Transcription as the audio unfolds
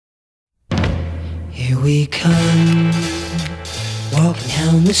Here we come, walking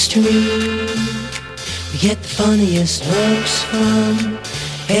down the street. We get the funniest looks from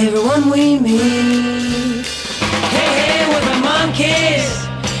everyone we meet. Hey, hey, we're the monkeys,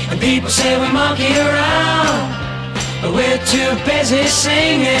 and people say we monkey around, but we're too busy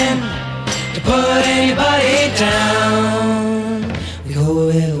singing to put anybody down. We go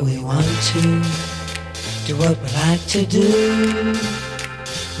wherever we want to, do what we like to do.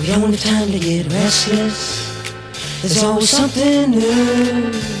 We don't have time to get restless, there's always something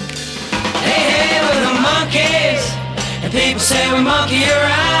new. Hey, hey, we're the monkeys, and people say we monkey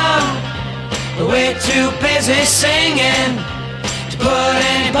around, but we're too busy singing to put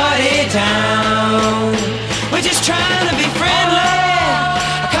anybody down. We're just trying to be friendly,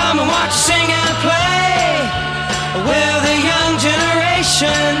 come and watch us sing and play. We're the young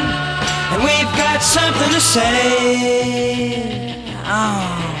generation, and we've got something to say.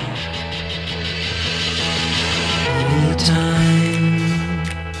 Oh. Anytime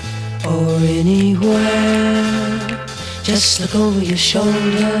or anywhere, just look over your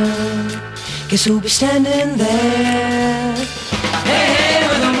shoulder, guess who'll be standing there? Hey, hey,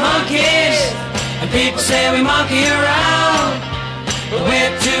 we're the monkeys, and people say we monkey around, but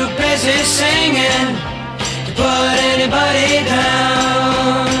we're too busy singing to put anybody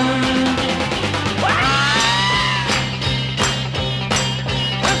down.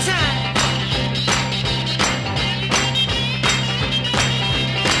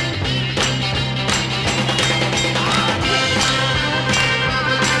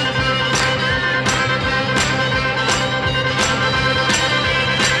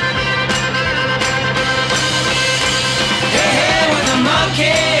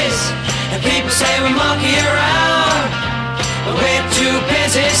 And people say we monkey around, but we're too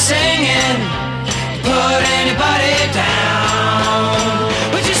busy singing to put anybody down.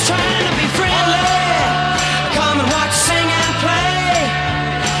 We're just trying to be friendly, come and watch us sing and play.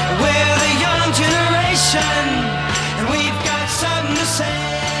 We're the young generation, and we've got something to say.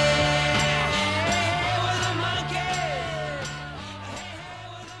 We're the monkeys.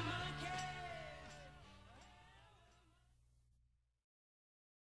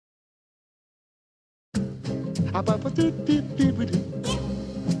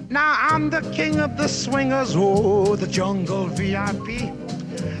 Now I'm the king of the swingers, oh, the jungle VIP.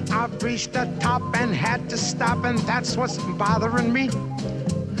 I've reached the top and had to stop, and that's what's bothering me.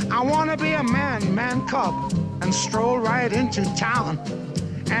 I wanna be a man cub, and stroll right into town,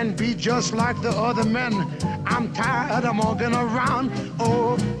 and be just like the other men. I'm tired of walking around.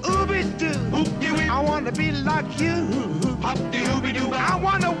 Oh, ooby-doo, I wanna be like you. I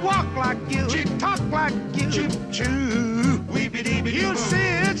wanna walk like you, talk like you, choo. You see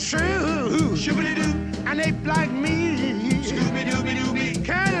it's true, and ape like me.